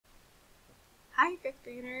Hi, fifth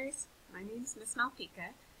graders. My name is Miss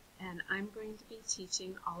Malpika, and I'm going to be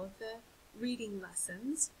teaching all of the reading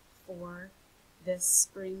lessons for this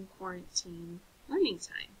spring quarantine learning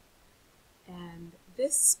time. And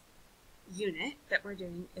this unit that we're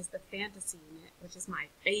doing is the fantasy unit, which is my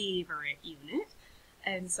favorite unit.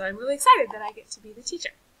 And so I'm really excited that I get to be the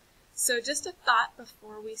teacher. So just a thought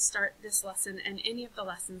before we start this lesson and any of the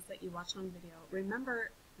lessons that you watch on video, remember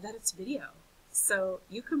that it's video. So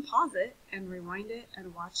you can pause it and rewind it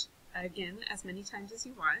and watch again as many times as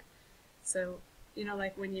you want. So, you know,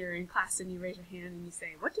 like when you're in class and you raise your hand and you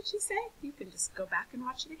say, "What did she say?" You can just go back and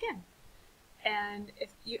watch it again. And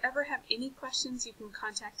if you ever have any questions, you can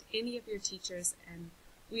contact any of your teachers, and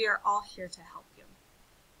we are all here to help you.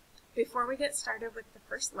 Before we get started with the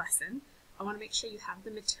first lesson, I want to make sure you have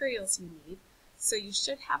the materials you need. So you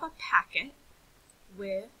should have a packet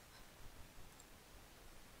with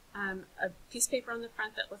a piece of paper on the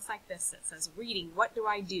front that looks like this that says reading, what do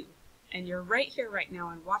I do? And you're right here right now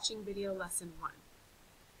and watching video lesson 1.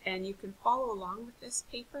 And you can follow along with this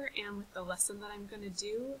paper and with the lesson that I'm going to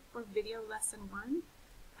do for video lesson 1.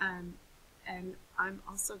 And I'm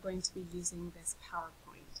also going to be using this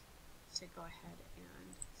PowerPoint to go ahead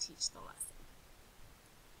and teach the lesson.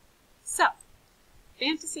 So,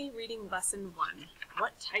 fantasy reading lesson 1.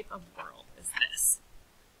 What type of world is this?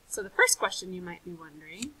 So the first question you might be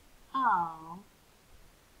wondering,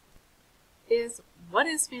 is what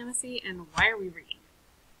is fantasy and why are we reading?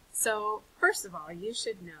 So first of all, you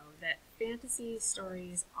should know that fantasy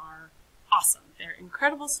stories are awesome. They're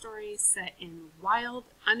incredible stories set in wild,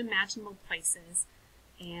 unimaginable places,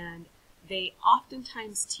 and they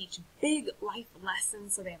oftentimes teach big life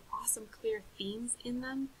lessons, so they have awesome, clear themes in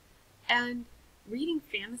them. And reading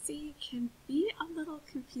fantasy can be a little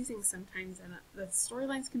confusing sometimes, and the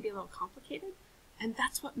storylines can be a little complicated, and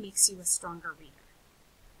that's what makes you a stronger reader.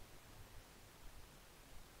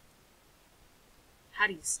 How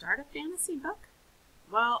do you start a fantasy book?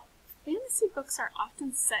 Well, fantasy books are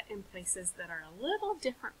often set in places that are a little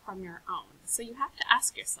different from your own, so you have to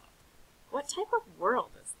ask yourself, what type of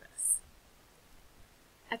world is this?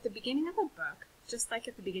 At the beginning of a book, just like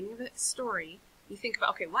at the beginning of a story, you think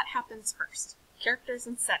about, okay, what happens first? Characters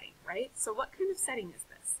and setting, right? So what kind of setting is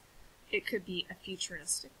this? It could be a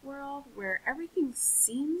futuristic world where everything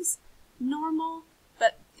seems normal,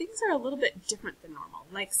 but things are a little bit different than normal,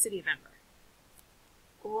 like City of Ember.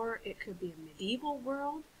 Or it could be a medieval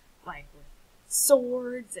world, like with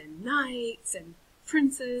swords and knights and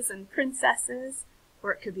princes and princesses.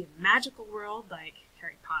 Or it could be a magical world like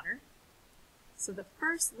Harry Potter. So the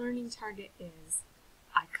first learning target is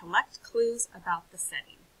I collect clues about the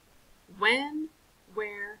setting. When,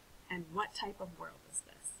 where, and what type of world is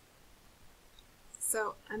this?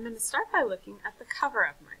 So I'm going to start by looking at the cover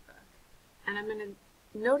of my book, and I'm going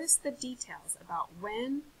to notice the details about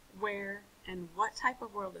when, where, and what type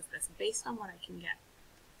of world is this based on what I can get.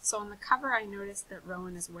 So on the cover I noticed that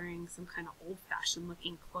Rowan is wearing some kind of old-fashioned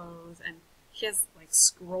looking clothes, and he has like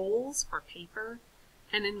scrolls for paper,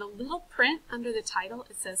 and in the little print under the title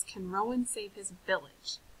it says, "Can Rowan save his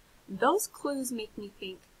village?" Those clues make me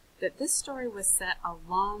think that this story was set a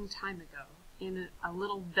long time ago in a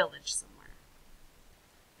little village somewhere.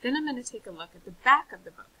 Then I'm going to take a look at the back of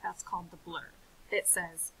the book. That's called the blurb. It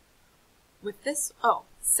says, with this,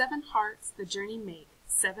 7 hearts the journey make,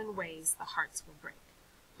 7 ways the hearts will break.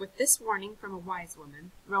 With this warning from a wise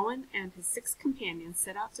woman, Rowan and his 6 companions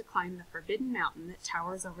set out to climb the forbidden mountain that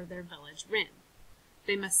towers over their village, Rin.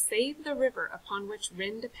 They must save the river upon which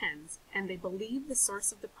Rin depends, and they believe the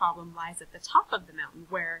source of the problem lies at the top of the mountain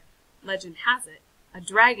where, legend has it, a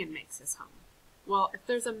dragon makes his home. Well, if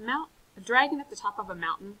there's a dragon at the top of a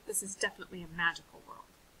mountain, this is definitely a magical world.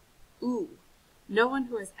 Ooh, no one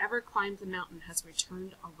who has ever climbed the mountain has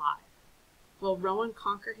returned alive. Will Rowan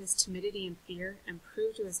conquer his timidity and fear and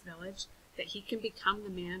prove to his village that he can become the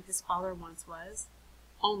man his father once was?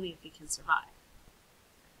 Only if he can survive.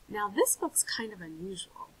 Now this book's kind of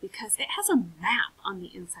unusual because it has a map on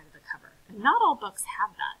the inside of the cover, and not all books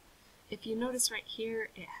have that. If you notice right here,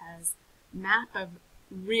 it has a map of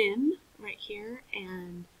Rin right here,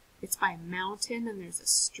 and it's by a mountain, and there's a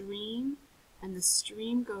stream, and the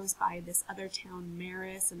stream goes by this other town,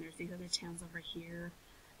 Maris, and there's these other towns over here.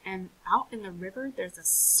 And out in the river, there's a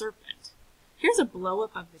serpent. Here's a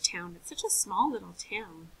blow-up of the town. It's such a small little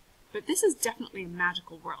town, but this is definitely a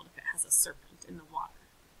magical world if it has a serpent in the water.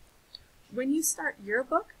 When you start your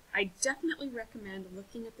book, I definitely recommend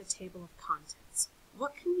looking at the table of contents.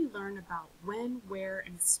 What can we learn about when, where,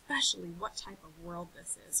 and especially what type of world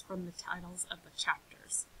this is from the titles of the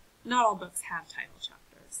chapters? Not all books have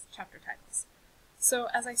chapter titles. So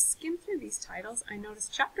as I skim through these titles, I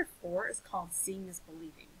noticed chapter 4 is called Seeing is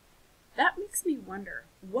Believing. That makes me wonder,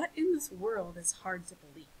 what in this world is hard to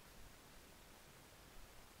believe?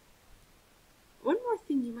 One more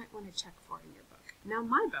thing you might want to check for in your book. Now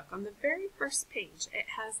my book, on the very first page, it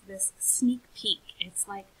has this sneak peek. It's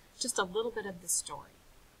like just a little bit of the story.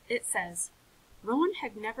 It says, Rowan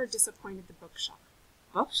had never disappointed the Bookshaw.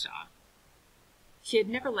 Bookshaw? He had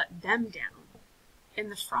never let them down. In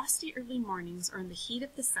the frosty early mornings or in the heat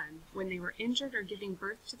of the sun, when they were injured or giving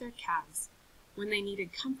birth to their calves, when they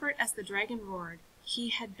needed comfort as the dragon roared, he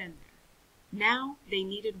had been there. Now they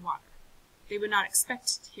needed water. They would not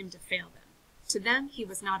expect him to fail them. To them he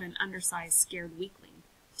was not an undersized, scared weakling.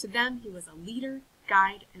 To them he was a leader,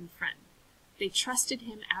 guide, and friend. They trusted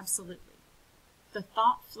him absolutely. The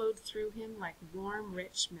thought flowed through him like warm,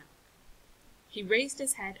 rich milk. He raised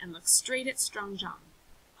his head and looked straight at Strong John.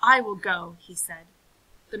 I will go, he said.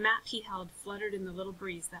 The map he held fluttered in the little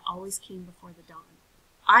breeze that always came before the dawn.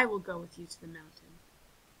 I will go with you to the mountain.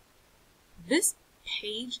 This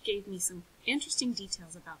page gave me some interesting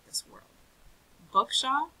details about this world.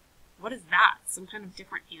 Bookshaw? What is that? Some kind of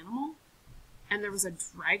different animal? And there was a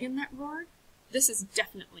dragon that roared? This is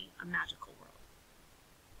definitely a magical world.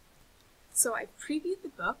 So I previewed the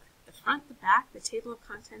book, the front, the back, the table of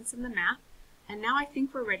contents, and the map, and now I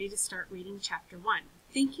think we're ready to start reading chapter 1,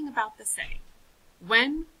 thinking about the setting.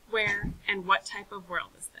 When, where, and what type of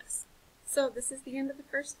world is this? So this is the end of the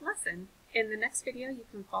first lesson. In the next video, you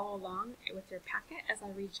can follow along with your packet as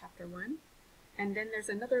I read chapter 1. And then there's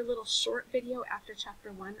another little short video after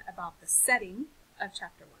chapter 1 about the setting of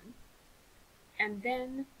chapter 1. And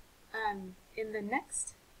then in the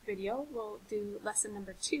next video, we'll do lesson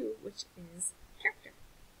number 2, which is